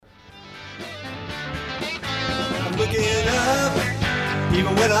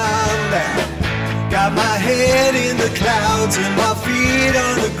even when I'm down. Got my head in the clouds and my feet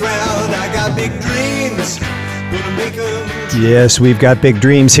on the ground. I got big dreams, gonna make them true. Yes, we've got big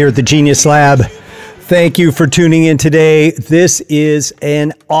dreams here at the Genius Lab. Thank you for tuning in today. This is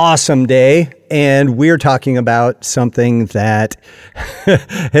an awesome day, and we're talking about something that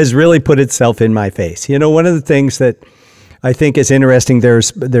has really put itself in my face. You know, one of the things that I think is interesting,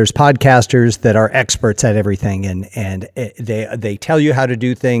 there's podcasters that are experts at everything, and they tell you how to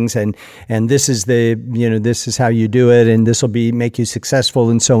do things, and this is this is how you do it, and this will make you successful,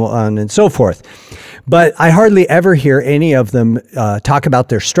 and so on and so forth. But I hardly ever hear any of them talk about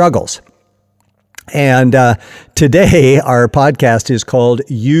their struggles. And today our podcast is called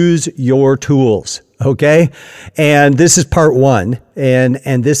Use Your Tools. Okay, and this is part one,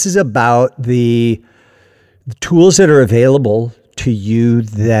 and this is about the tools that are available to you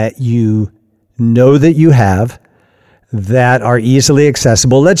that you know that you have, that are easily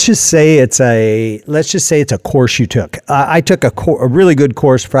accessible. Let's just say it's a course you took. I took a really good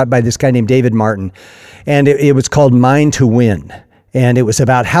course by this guy named David Martin, and it was called Mind to Win. And it was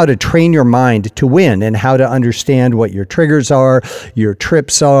about how to train your mind to win and how to understand what your triggers are, your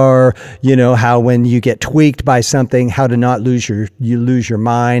trips are, how when you get tweaked by something, how to not lose your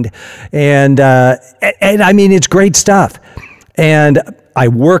mind. And I mean, it's great stuff. And I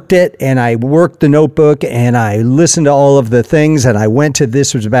worked it, and I worked the notebook, and I listened to all of the things, and I went to,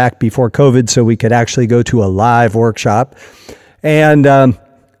 this was back before COVID, so we could actually go to a live workshop. And,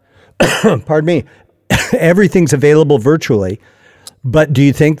 pardon me, everything's available virtually. But do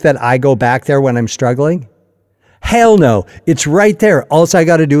you think that I go back there when I'm struggling? Hell no. It's right there. All I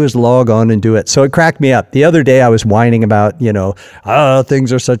got to do is log on and do it. So it cracked me up. The other day I was whining about,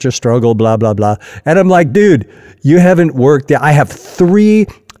 things are such a struggle, blah, blah, blah. And I'm like, dude, you haven't worked. I have 3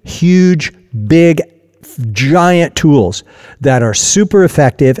 huge, big, giant tools that are super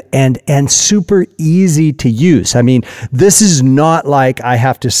effective and super easy to use. I mean, this is not like I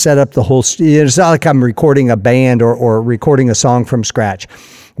have to set up the whole, it's not like I'm recording a band or recording a song from scratch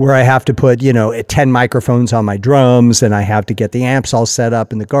where I have to put, 10 microphones on my drums, and I have to get the amps all set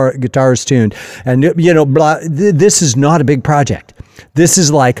up and the guitars tuned, and, blah. This is not a big project. This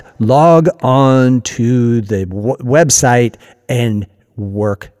is like log on to the website and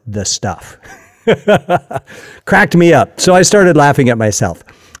work the stuff. Cracked me up. So I started laughing at myself,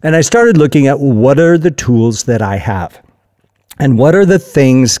 and I started looking at what are the tools that I have, and what are the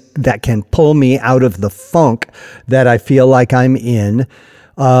things that can pull me out of the funk that I feel like I'm in,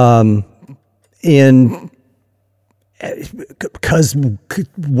 because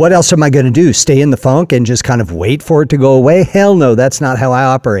what else am I going to do? Stay in the funk and just kind of wait for it to go away? Hell no, that's not how I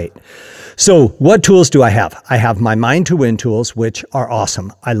operate. So what tools do I have? I have my Mind to Win tools, which are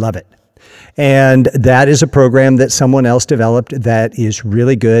awesome. I love it. And that is a program that someone else developed that is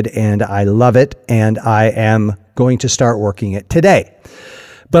really good, and I love it, and I am going to start working it today.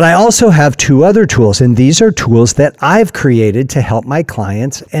 But I also have 2 other tools, and these are tools that I've created to help my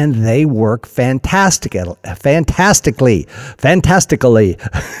clients, and they work fantastically.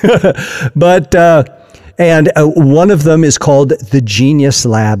 But one of them is called the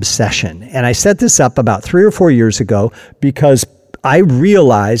GeniusLab session. And I set this up about 3 or 4 years ago because I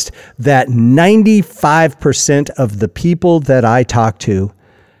realized that 95% of the people that I talked to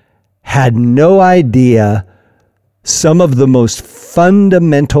had no idea some of the most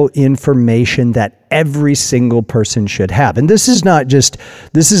fundamental information that every single person should have. And this is not just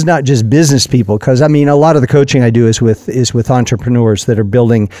business people, because I mean, a lot of the coaching I do is with entrepreneurs that are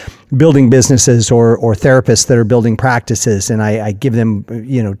building businesses, or therapists that are building practices, and I give them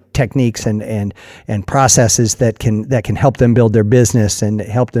techniques and processes that can help them build their business and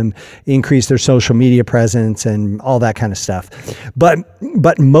help them increase their social media presence and all that kind of stuff.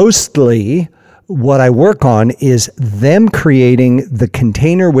 But mostly what I work on is them creating the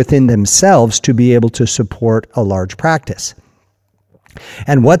container within themselves to be able to support a large practice.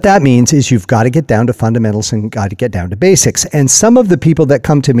 And what that means is you've got to get down to fundamentals and got to get down to basics. And some of the people that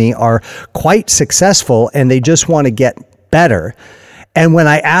come to me are quite successful, and they just want to get better. And when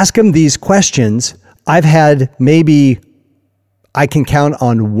I ask them these questions, I've had maybe, I can count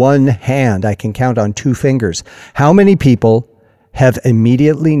on one hand, I can count on 2 fingers, how many people have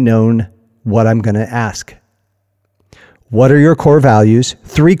immediately known what I'm going to ask. What are your core values?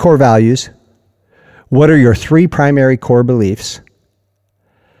 3 core values. What are your 3 primary core beliefs?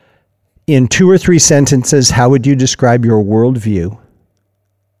 In 2 or 3 sentences, how would you describe your worldview?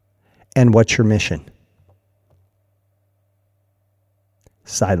 And what's your mission?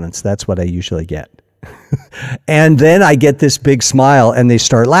 Silence. That's what I usually get. And then I get this big smile, and they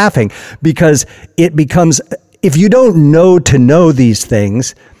start laughing, because it becomes if you don't know to know these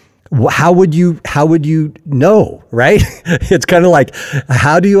things, how would you know, right? It's kind of like,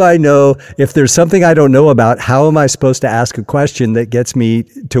 how do I know if there's something I don't know about? How am I supposed to ask a question that gets me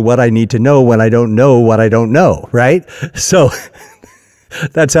to what I need to know when I don't know what I don't know, right? So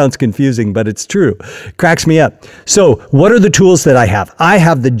that sounds confusing, but it's true. Cracks me up. So what are the tools that I have? I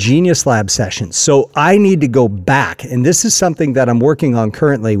have the GeniusLab sessions. So I need to go back. And this is something that I'm working on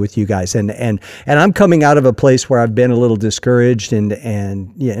currently with you guys. And I'm coming out of a place where I've been a little discouraged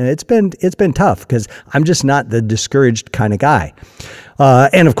and yeah, it's been tough because I'm just not the discouraged kind of guy.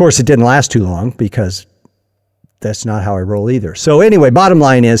 And of course it didn't last too long because that's not how I roll either. So anyway, bottom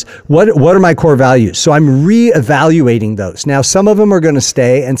line is, what are my core values? So I'm reevaluating those. Now, some of them are going to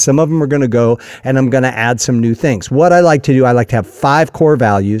stay and some of them are going to go, and I'm going to add some new things. What I like to do, I like to have 5 core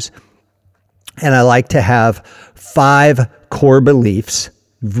values, and I like to have 5 core beliefs.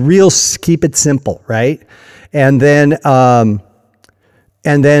 Keep it simple, right? And then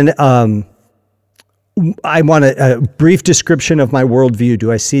I want a brief description of my worldview.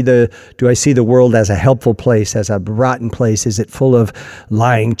 Do I see the world as a helpful place, as a rotten place? Is it full of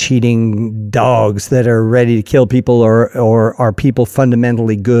lying, cheating dogs that are ready to kill people, or are people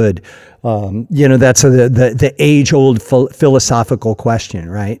fundamentally good? That's the age-old philosophical question,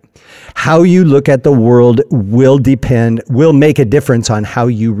 right? How you look at the world will make a difference on how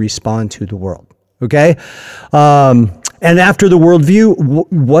you respond to the world. Okay, and after the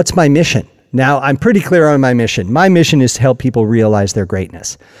worldview, what's my mission? Now, I'm pretty clear on my mission. My mission is to help people realize their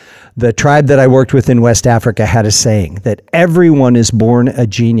greatness. The tribe that I worked with in West Africa had a saying that everyone is born a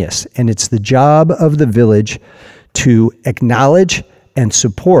genius, and it's the job of the village to acknowledge and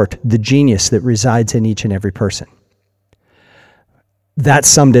support the genius that resides in each and every person. That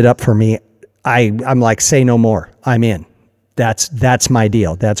summed it up for me. I'm like, say no more. I'm in. That's my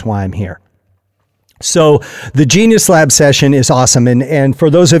deal. That's why I'm here. So the GeniusLab session is awesome. And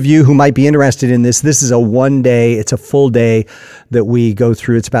for those of you who might be interested in this is it's a full day that we go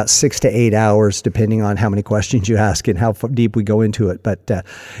through. It's about 6 to 8 hours, depending on how many questions you ask and how deep we go into it. But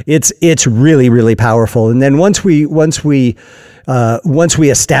it's really, really powerful. And then once we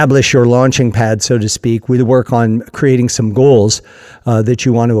establish your launching pad, so to speak, we work on creating some goals that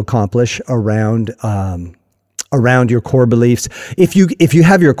you want to accomplish around your core beliefs. If you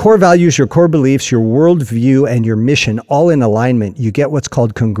have your core values, your core beliefs, your worldview, and your mission all in alignment, you get what's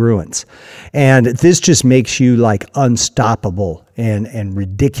called congruence. And this just makes you like unstoppable and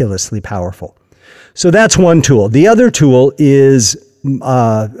ridiculously powerful. So that's one tool. The other tool is one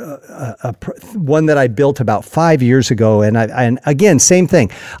that I built about 5 years ago. And again, same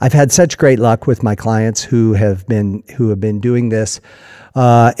thing. I've had such great luck with my clients who have been doing this.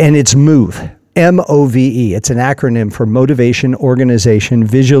 And it's MOVE. MOVE. It's an acronym for motivation, organization,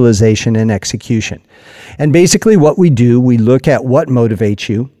 visualization, and execution. And basically what we do, we look at what motivates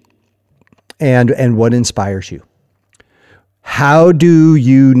you and what inspires you. How do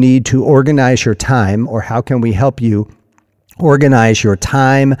you need to organize your time, or how can we help you organize your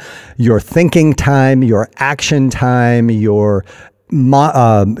time, your thinking time, your action time, your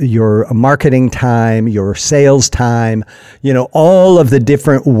marketing time, your sales time, all of the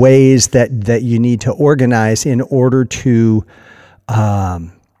different ways that you need to organize in order to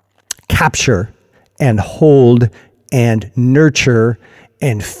capture and hold and nurture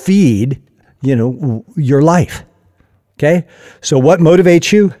and feed, your life. Okay? So what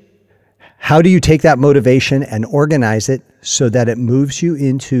motivates you? How do you take that motivation and organize it so that it moves you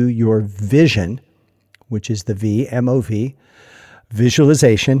into your vision, which is the V, M-O-V,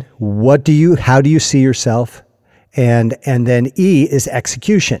 visualization. How do you see yourself? And then E is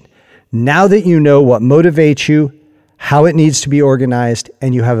execution. Now that you know what motivates you, how it needs to be organized,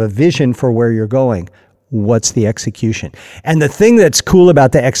 and you have a vision for where you're going, what's the execution? And the thing that's cool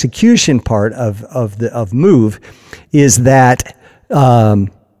about the execution part of MOVE is that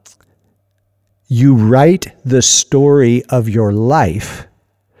you write the story of your life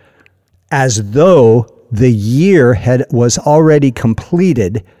as though the year was already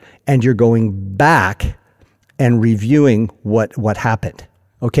completed, and you're going back and reviewing what happened.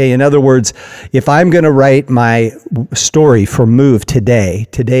 Okay, in other words, if I'm going to write my story for MOVE today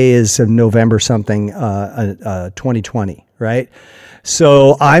is November 2020, right?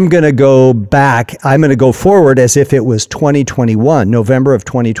 So I'm going to go back, I'm going to go forward as if it was 2021, November of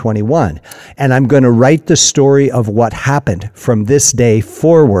 2021, and I'm going to write the story of what happened from this day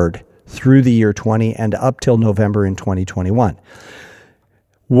forward through the year 20 and up till November in 2021.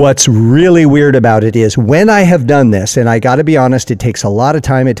 What's really weird about it is when I have done this, and I got to be honest, it takes a lot of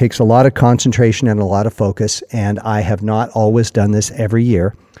time, it takes a lot of concentration and a lot of focus, and I have not always done this every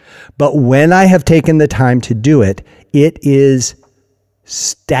year. But when I have taken the time to do it, it is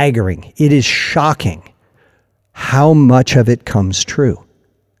staggering. It is shocking how much of it comes true.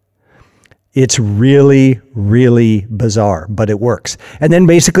 It's really, really bizarre, but it works. And then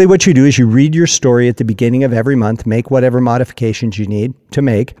basically what you do is you read your story at the beginning of every month, make whatever modifications you need to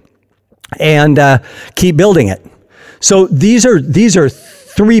make, and keep building it. So these are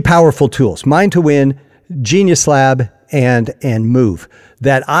three powerful tools: Mind to Win, GeniusLab, and Move,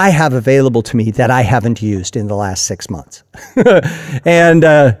 that I have available to me that I haven't used in the last 6 months. And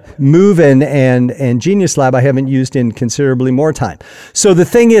Move and GeniusLab I haven't used in considerably more time. So the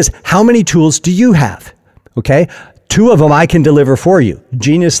thing is, how many tools do you have? Okay. 2 of them I can deliver for you.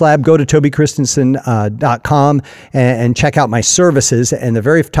 GeniusLab, go to tobychristensen.com and check out my services. And the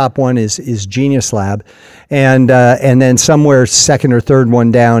very top one is GeniusLab. And then somewhere second or third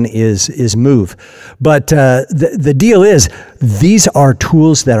one down is Move. But the deal is, these are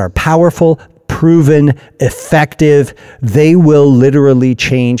tools that are powerful, proven, effective. They will literally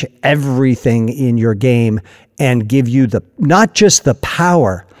change everything in your game and give you not just the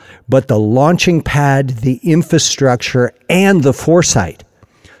power, but the launching pad, the infrastructure, and the foresight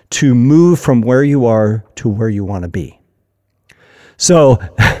to move from where you are to where you want to be. So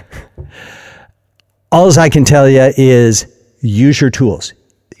all I can tell you is use your tools.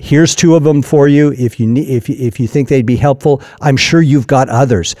 Here's 2 of them for you. If you think they'd be helpful, I'm sure you've got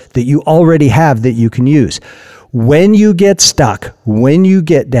others that you already have that you can use. When you get stuck, when you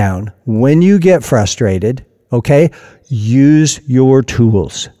get down, when you get frustrated, okay, use your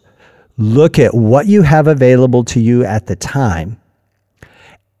tools. Look at what you have available to you at the time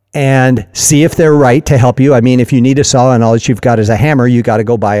and see if they're right to help you. I mean, if you need a saw and all that you've got is a hammer, you got to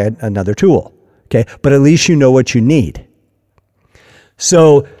go buy another tool. Okay. But at least you know what you need.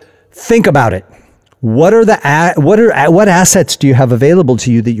 So think about it. What assets do you have available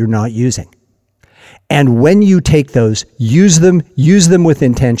to you that you're not using? And when you take those, use them with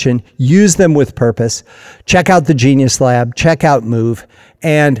intention, use them with purpose. Check out the GeniusLab, check out Move,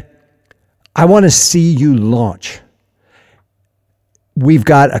 and I want to see you launch. We've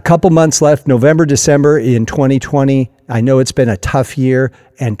got a couple months left, November, December in 2020. I know it's been a tough year,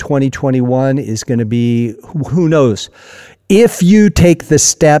 and 2021 is going to be, who knows. If you take the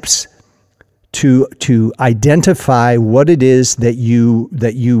steps to identify what it is that you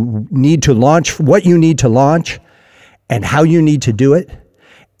need to launch, what you need to launch, and how you need to do it,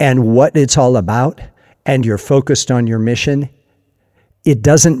 and what it's all about, and you're focused on your mission, it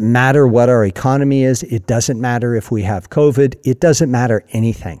doesn't matter what our economy is. It doesn't matter if we have COVID. It doesn't matter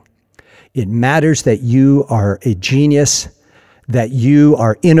anything. It matters that you are a genius, that you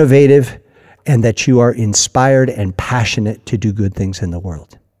are innovative, and that you are inspired and passionate to do good things in the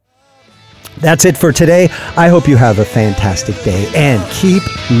world. That's it for today. I hope you have a fantastic day and keep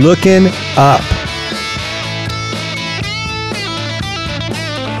looking up.